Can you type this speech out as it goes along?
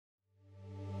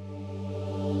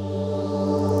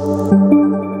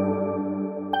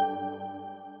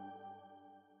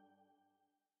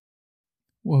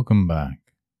back.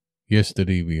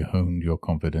 Yesterday we honed your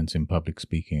confidence in public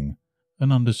speaking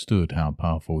and understood how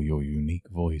powerful your unique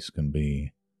voice can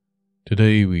be.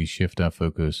 Today we shift our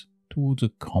focus towards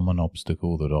a common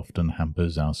obstacle that often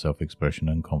hampers our self-expression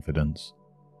and confidence: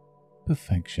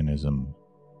 perfectionism.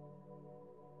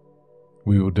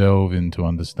 We will delve into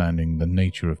understanding the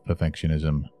nature of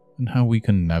perfectionism and how we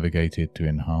can navigate it to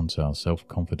enhance our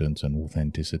self-confidence and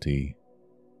authenticity.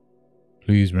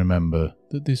 Please remember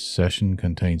that this session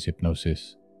contains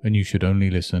hypnosis, and you should only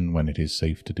listen when it is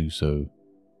safe to do so.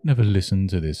 Never listen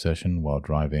to this session while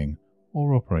driving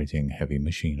or operating heavy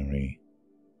machinery.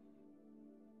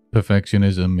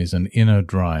 Perfectionism is an inner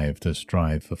drive to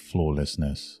strive for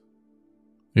flawlessness.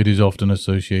 It is often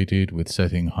associated with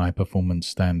setting high-performance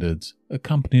standards,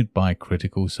 accompanied by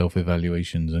critical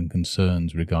self-evaluations and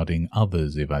concerns regarding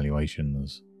others'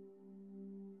 evaluations.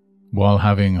 While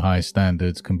having high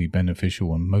standards can be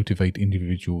beneficial and motivate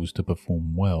individuals to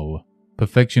perform well,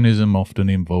 perfectionism often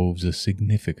involves a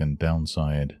significant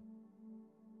downside.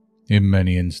 In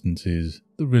many instances,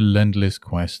 the relentless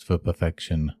quest for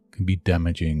perfection can be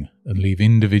damaging and leave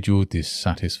individuals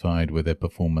dissatisfied with their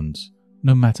performance,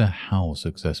 no matter how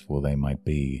successful they might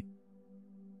be.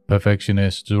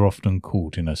 Perfectionists are often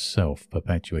caught in a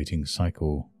self-perpetuating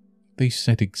cycle. They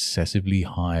set excessively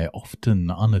high,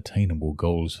 often unattainable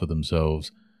goals for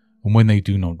themselves, and when they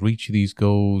do not reach these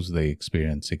goals, they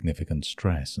experience significant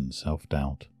stress and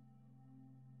self-doubt.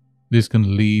 This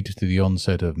can lead to the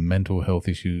onset of mental health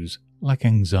issues like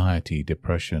anxiety,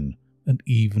 depression, and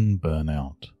even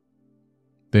burnout.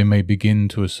 They may begin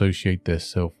to associate their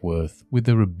self-worth with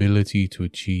their ability to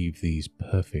achieve these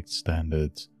perfect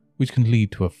standards, which can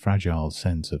lead to a fragile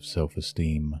sense of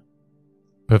self-esteem.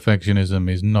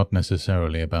 Perfectionism is not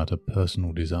necessarily about a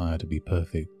personal desire to be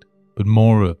perfect, but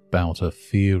more about a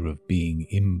fear of being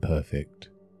imperfect.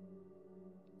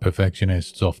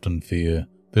 Perfectionists often fear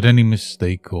that any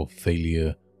mistake or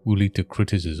failure will lead to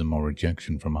criticism or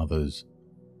rejection from others.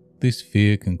 This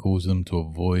fear can cause them to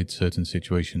avoid certain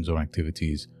situations or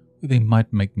activities where they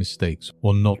might make mistakes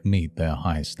or not meet their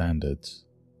high standards.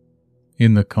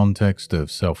 In the context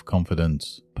of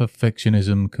self-confidence,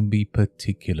 perfectionism can be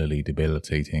particularly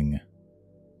debilitating.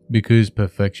 Because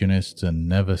perfectionists are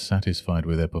never satisfied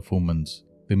with their performance,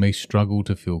 they may struggle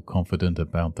to feel confident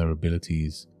about their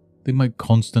abilities. They might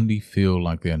constantly feel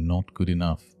like they are not good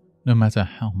enough, no matter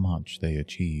how much they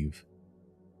achieve.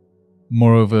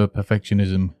 Moreover,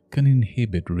 perfectionism can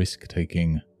inhibit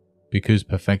risk-taking. Because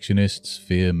perfectionists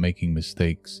fear making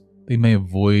mistakes, they may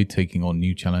avoid taking on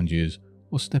new challenges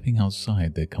or stepping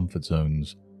outside their comfort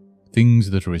zones,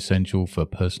 things that are essential for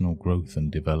personal growth and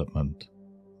development.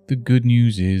 The good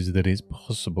news is that it's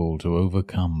possible to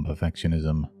overcome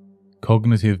perfectionism.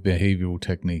 Cognitive behavioral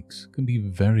techniques can be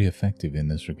very effective in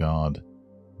this regard.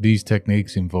 These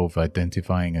techniques involve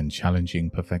identifying and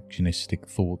challenging perfectionistic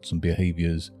thoughts and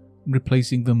behaviors, and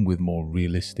replacing them with more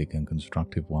realistic and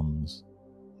constructive ones.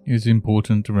 It is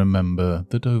important to remember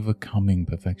that overcoming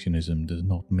perfectionism does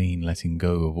not mean letting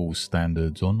go of all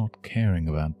standards or not caring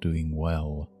about doing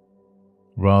well.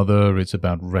 Rather, it's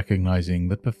about recognizing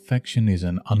that perfection is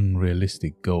an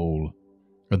unrealistic goal,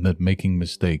 and that making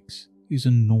mistakes is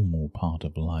a normal part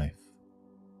of life.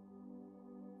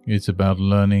 It's about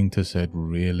learning to set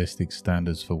realistic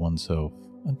standards for oneself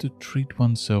and to treat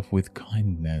oneself with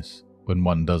kindness when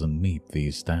one doesn't meet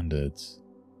these standards.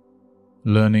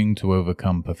 Learning to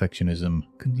overcome perfectionism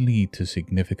can lead to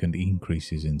significant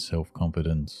increases in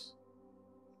self-confidence.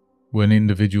 When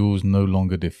individuals no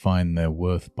longer define their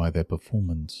worth by their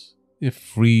performance, they're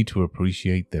free to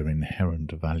appreciate their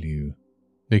inherent value.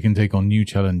 They can take on new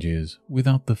challenges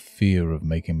without the fear of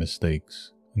making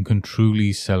mistakes and can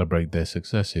truly celebrate their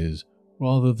successes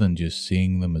rather than just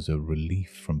seeing them as a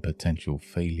relief from potential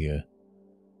failure.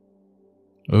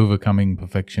 Overcoming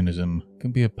perfectionism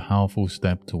can be a powerful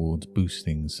step towards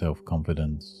boosting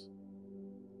self-confidence.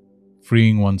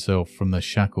 Freeing oneself from the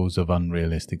shackles of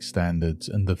unrealistic standards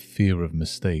and the fear of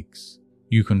mistakes,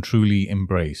 you can truly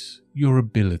embrace your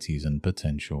abilities and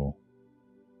potential.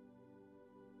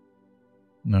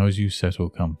 Now, as you settle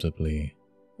comfortably,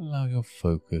 allow your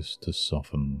focus to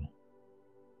soften.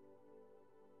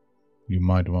 You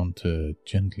might want to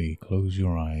gently close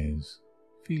your eyes,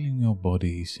 feeling your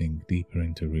body sink deeper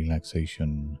into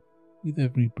relaxation with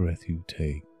every breath you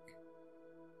take.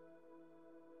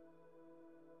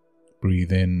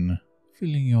 Breathe in,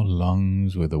 filling your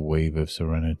lungs with a wave of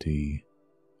serenity,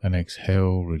 and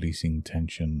exhale, releasing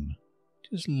tension,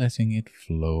 just letting it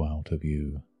flow out of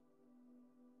you.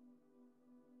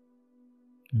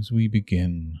 As we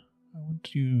begin, I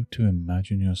want you to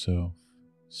imagine yourself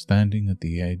standing at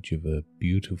the edge of a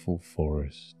beautiful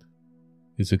forest.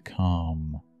 is a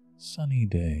calm, sunny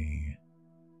day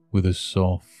with a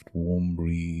soft, warm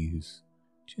breeze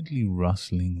gently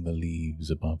rustling the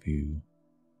leaves above you.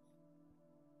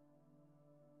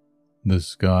 The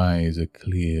sky is a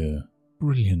clear,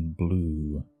 brilliant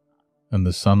blue, and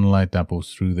the sunlight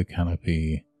dapples through the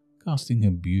canopy, casting a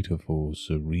beautiful,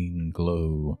 serene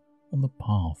glow on the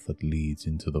path that leads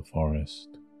into the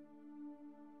forest.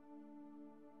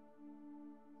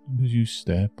 And as you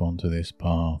step onto this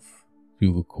path,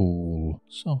 feel the cool,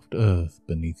 soft earth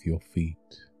beneath your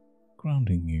feet,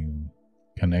 grounding you,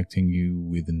 connecting you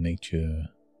with nature.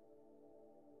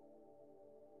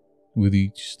 With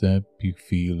each step, you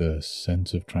feel a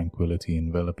sense of tranquility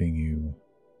enveloping you,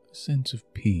 a sense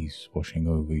of peace washing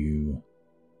over you,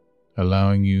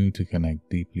 allowing you to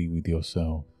connect deeply with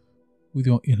yourself, with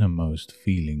your innermost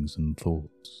feelings and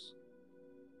thoughts.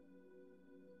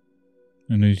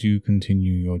 And as you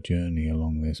continue your journey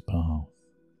along this path,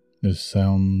 the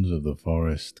sounds of the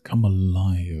forest come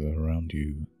alive around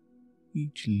you,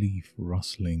 each leaf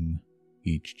rustling,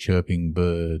 each chirping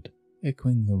bird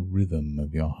echoing the rhythm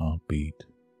of your heartbeat.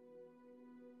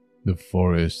 The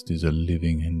forest is a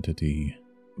living entity,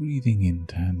 breathing in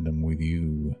tandem with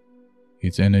you,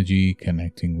 its energy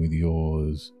connecting with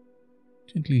yours,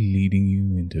 gently leading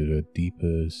you into a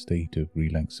deeper state of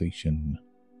relaxation,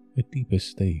 a deeper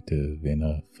state of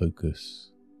inner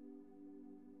focus.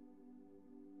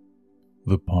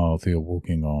 The path you're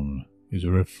walking on is a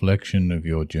reflection of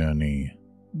your journey,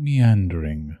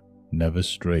 meandering, never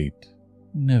straight,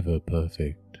 never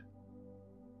perfect.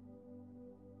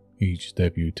 Each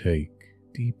step you take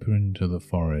deeper into the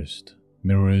forest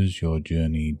mirrors your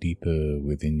journey deeper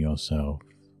within yourself.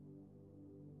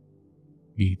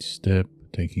 Each step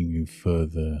taking you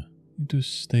further into a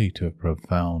state of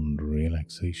profound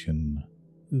relaxation,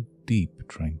 of deep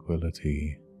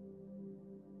tranquility.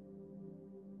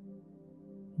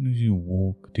 And as you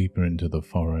walk deeper into the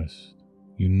forest,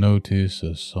 you notice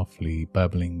a softly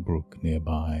babbling brook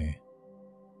nearby.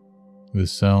 The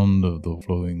sound of the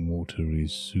flowing water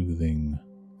is soothing,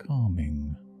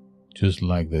 calming, just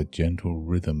like the gentle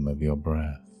rhythm of your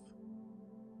breath.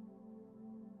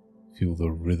 Feel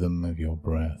the rhythm of your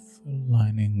breath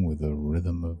aligning with the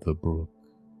rhythm of the brook.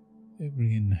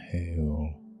 Every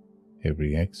inhale,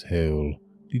 every exhale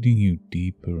leading you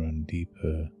deeper and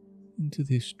deeper into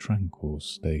this tranquil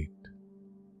state.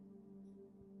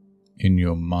 In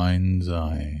your mind's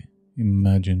eye,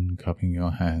 imagine cupping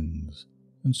your hands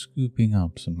and scooping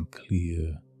up some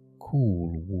clear,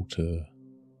 cool water.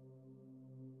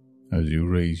 As you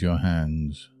raise your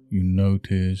hands, you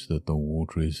notice that the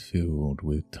water is filled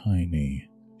with tiny,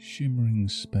 shimmering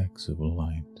specks of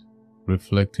light,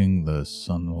 reflecting the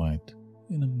sunlight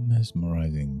in a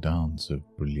mesmerizing dance of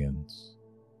brilliance.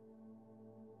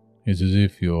 It's as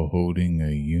if you're holding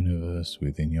a universe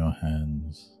within your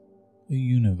hands, a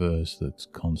universe that's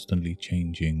constantly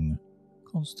changing,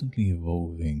 constantly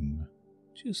evolving,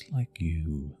 just like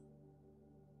you.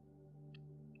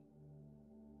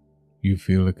 You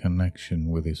feel a connection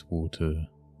with this water,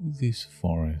 with this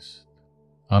forest,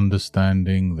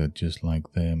 understanding that just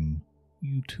like them,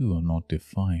 you too are not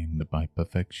defined by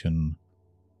perfection.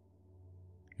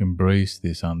 Embrace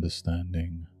this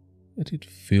understanding, let it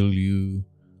fill you,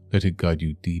 let it guide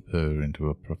you deeper into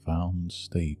a profound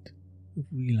state of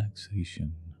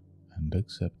relaxation and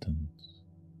acceptance.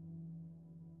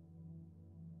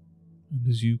 And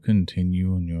as you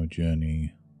continue on your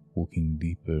journey, walking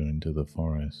deeper into the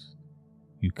forest,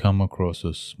 you come across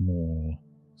a small,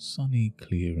 sunny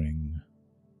clearing.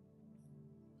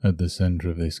 At the center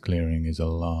of this clearing is a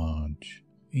large,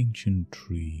 ancient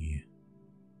tree.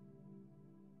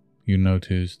 You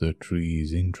notice the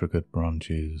tree's intricate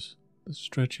branches that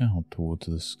stretch out towards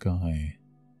the sky,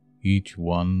 each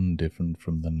one different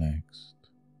from the next.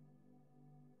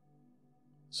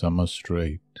 Some are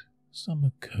straight, some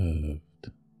are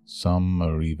curved, some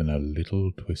are even a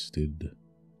little twisted,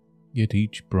 yet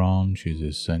each branch is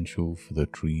essential for the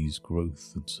tree's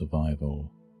growth and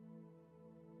survival.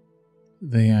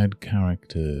 They add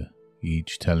character,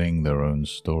 each telling their own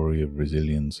story of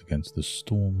resilience against the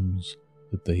storms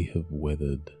that they have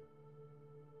weathered.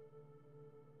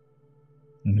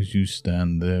 And as you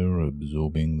stand there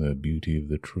absorbing the beauty of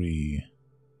the tree,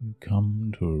 you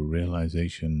come to a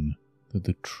realization that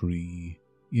the tree,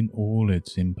 in all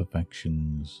its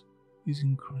imperfections, is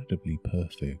incredibly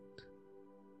perfect.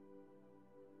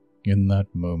 In that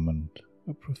moment,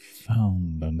 a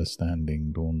profound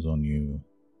understanding dawns on you.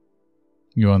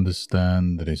 You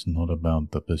understand that it's not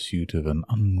about the pursuit of an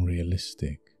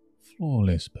unrealistic,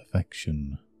 flawless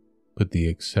perfection, but the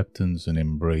acceptance and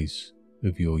embrace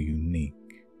of your unique,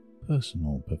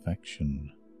 personal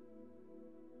perfection.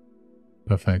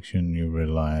 Perfection, you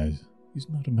realize, is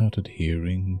not about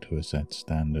adhering to a set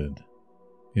standard.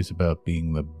 It's about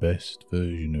being the best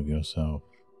version of yourself,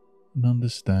 and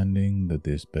understanding that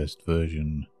this best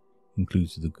version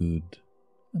includes the good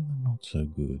and the not so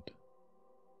good.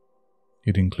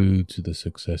 It includes the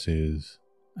successes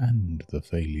and the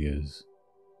failures,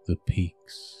 the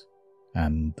peaks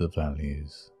and the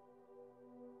valleys.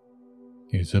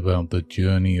 It's about the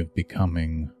journey of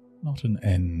becoming, not an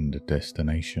end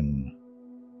destination.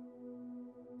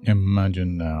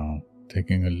 Imagine now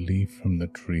taking a leaf from the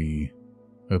tree,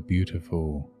 a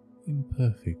beautiful,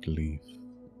 imperfect leaf.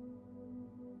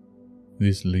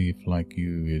 This leaf, like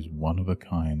you, is one of a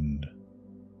kind.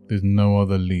 There's no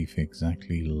other leaf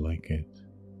exactly like it,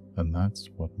 and that's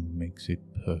what makes it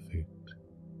perfect.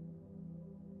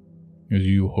 As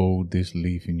you hold this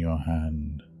leaf in your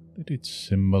hand, let it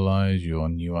symbolize your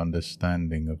new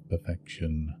understanding of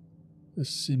perfection, a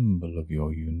symbol of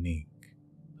your unique,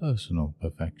 personal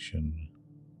perfection.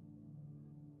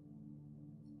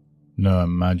 Now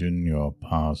imagine your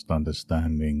past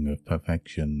understanding of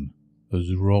perfection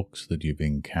as rocks that you've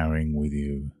been carrying with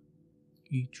you.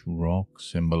 Each rock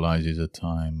symbolizes a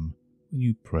time when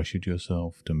you pressured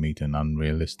yourself to meet an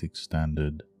unrealistic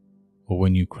standard, or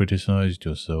when you criticized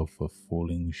yourself for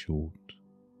falling short.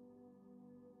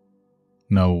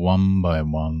 Now, one by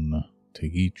one,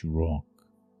 take each rock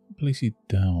and place it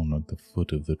down at the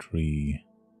foot of the tree.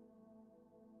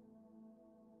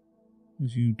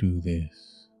 As you do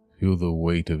this, feel the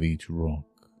weight of each rock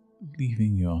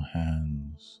leaving your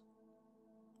hands.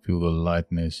 Feel the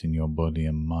lightness in your body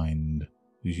and mind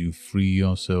as you free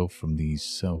yourself from these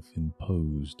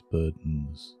self-imposed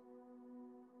burdens.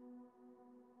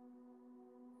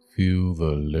 Feel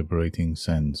the liberating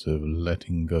sense of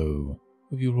letting go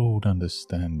of your old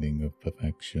understanding of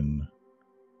perfection,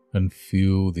 and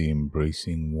feel the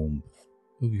embracing warmth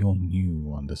of your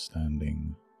new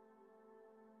understanding.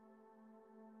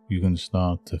 You can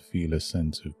start to feel a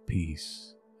sense of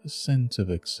peace, a sense of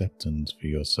acceptance for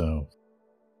yourself.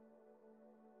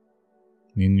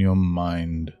 In your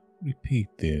mind, repeat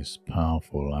this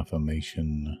powerful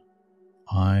affirmation: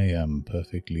 I am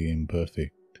perfectly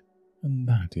imperfect, and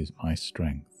that is my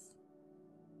strength.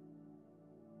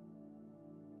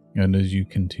 And as you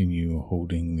continue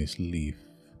holding this leaf,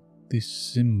 this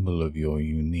symbol of your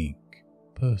unique,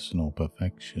 personal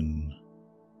perfection,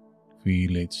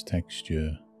 feel its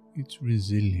texture, its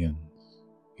resilience,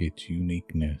 its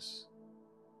uniqueness.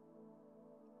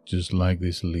 Just like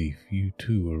this leaf, you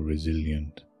too are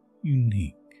resilient,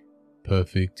 unique,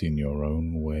 perfect in your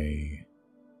own way.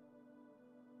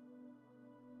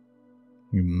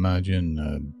 Imagine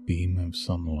a beam of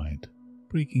sunlight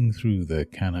breaking through the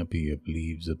canopy of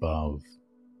leaves above,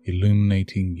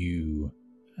 illuminating you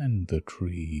and the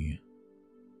tree.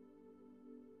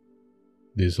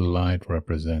 This light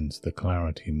represents the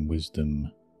clarity and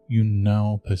wisdom you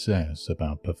now possess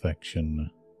about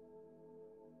perfection.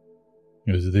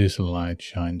 As this light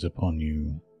shines upon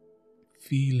you,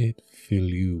 feel it fill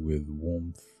you with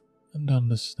warmth and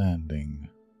understanding.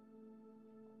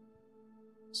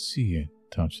 See it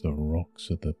touch the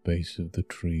rocks at the base of the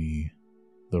tree,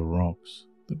 the rocks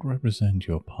that represent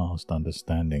your past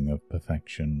understanding of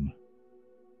perfection.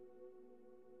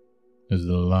 As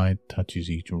the light touches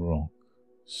each rock,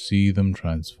 see them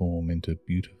transform into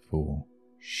beautiful,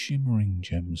 shimmering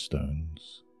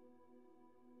gemstones.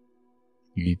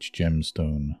 Each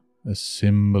gemstone, a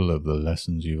symbol of the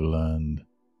lessons you've learned,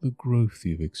 the growth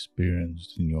you've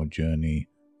experienced in your journey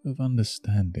of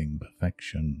understanding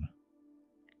perfection.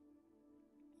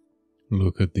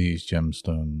 Look at these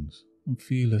gemstones and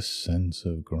feel a sense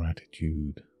of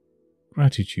gratitude.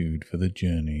 Gratitude for the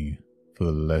journey, for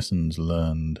the lessons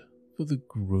learned, for the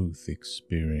growth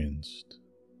experienced.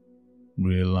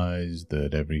 Realize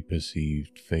that every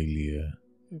perceived failure,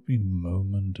 every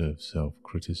moment of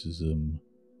self-criticism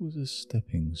was a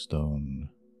stepping stone,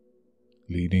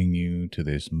 leading you to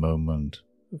this moment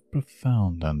of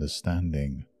profound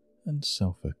understanding and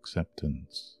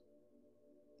self-acceptance.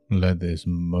 Let this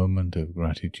moment of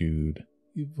gratitude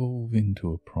evolve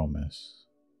into a promise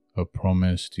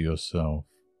to yourself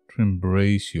to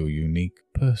embrace your unique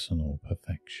personal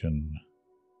perfection,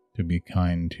 to be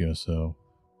kind to yourself,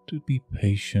 to be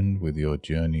patient with your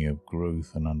journey of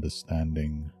growth and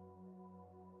understanding.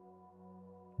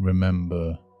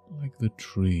 Remember, like the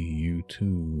tree, you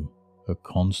too are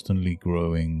constantly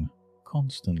growing,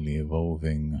 constantly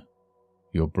evolving.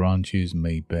 Your branches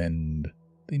may bend,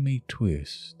 they may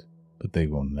twist, but they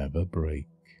will never break.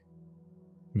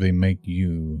 They make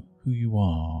you who you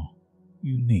are,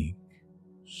 unique,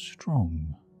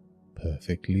 strong,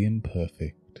 perfectly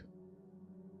imperfect.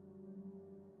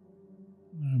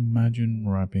 Imagine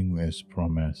wrapping this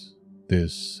promise,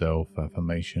 this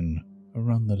self-affirmation,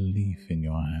 around the leaf in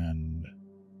your hand.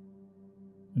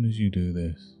 And as you do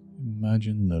this,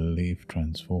 imagine the leaf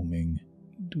transforming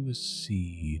into a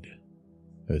seed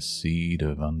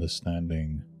of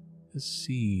understanding, a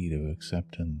seed of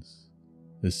acceptance,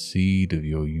 a seed of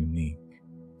your unique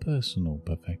personal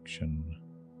perfection.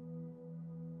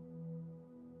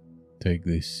 Take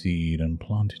this seed and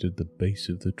plant it at the base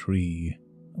of the tree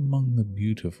among the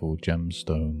beautiful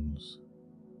gemstones.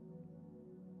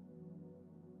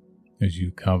 As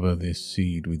you cover this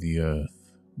seed with the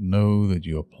earth, know that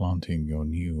you are planting your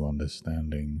new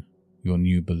understanding, your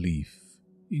new belief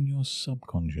in your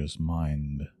subconscious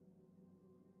mind.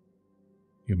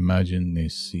 Imagine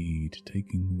this seed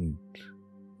taking root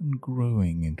and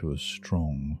growing into a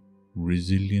strong,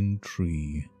 resilient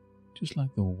tree, just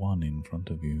like the one in front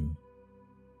of you.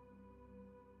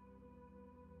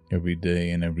 Every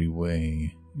day in every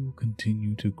way, you will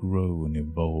continue to grow and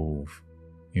evolve,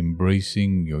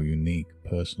 embracing your unique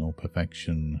personal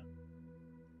perfection.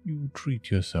 You will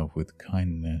treat yourself with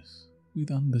kindness,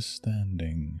 with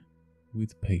understanding,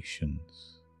 with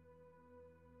patience.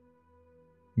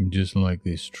 And just like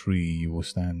this tree, you will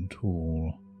stand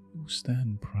tall, you will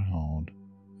stand proud,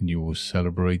 and you will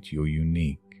celebrate your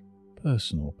unique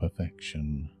personal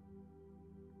perfection.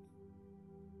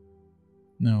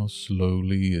 Now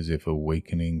slowly, as if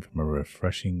awakening from a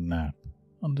refreshing nap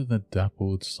under the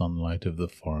dappled sunlight of the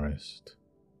forest,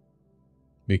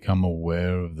 become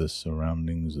aware of the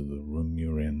surroundings of the room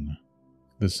you're in.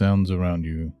 The sounds around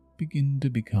you begin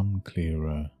to become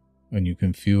clearer, and you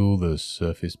can feel the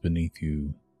surface beneath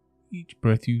you. Each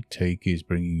breath you take is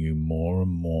bringing you more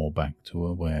and more back to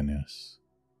awareness.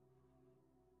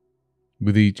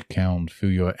 With each count,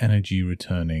 feel your energy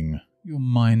returning, your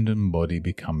mind and body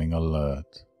becoming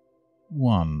alert.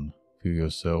 1, feel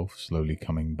yourself slowly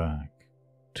coming back.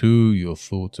 2, your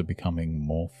thoughts are becoming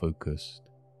more focused.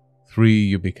 3,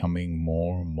 you're becoming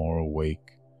more and more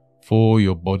awake. 4,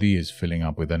 your body is filling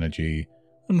up with energy.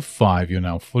 And 5, you're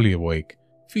now fully awake,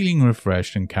 feeling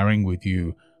refreshed and carrying with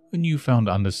you a newfound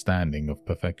understanding of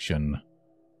perfection.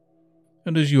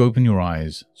 And as you open your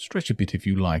eyes, stretch a bit if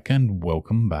you like, and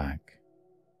welcome back.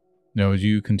 Now as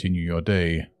you continue your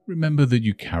day, remember that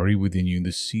you carry within you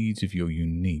the seeds of your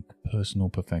unique personal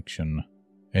perfection.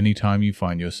 Anytime you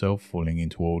find yourself falling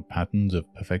into old patterns of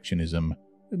perfectionism,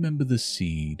 remember the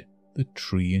seed, the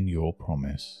tree in your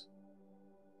promise.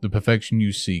 The perfection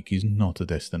you seek is not a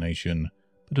destination,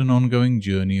 but an ongoing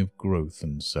journey of growth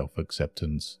and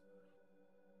self-acceptance.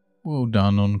 Well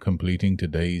done on completing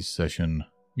today's session.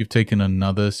 You've taken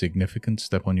another significant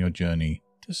step on your journey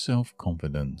to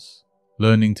self-confidence,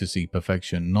 learning to see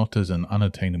perfection not as an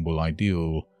unattainable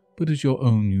ideal, but as your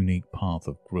own unique path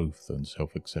of growth and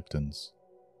self-acceptance.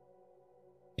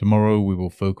 Tomorrow we will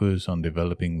focus on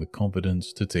developing the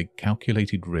confidence to take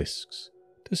calculated risks,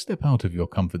 to step out of your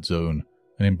comfort zone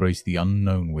and embrace the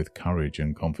unknown with courage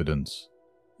and confidence.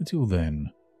 Until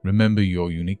then, remember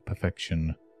your unique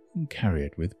perfection and carry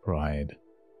it with pride.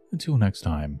 Until next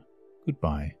time,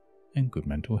 goodbye and good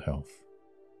mental health.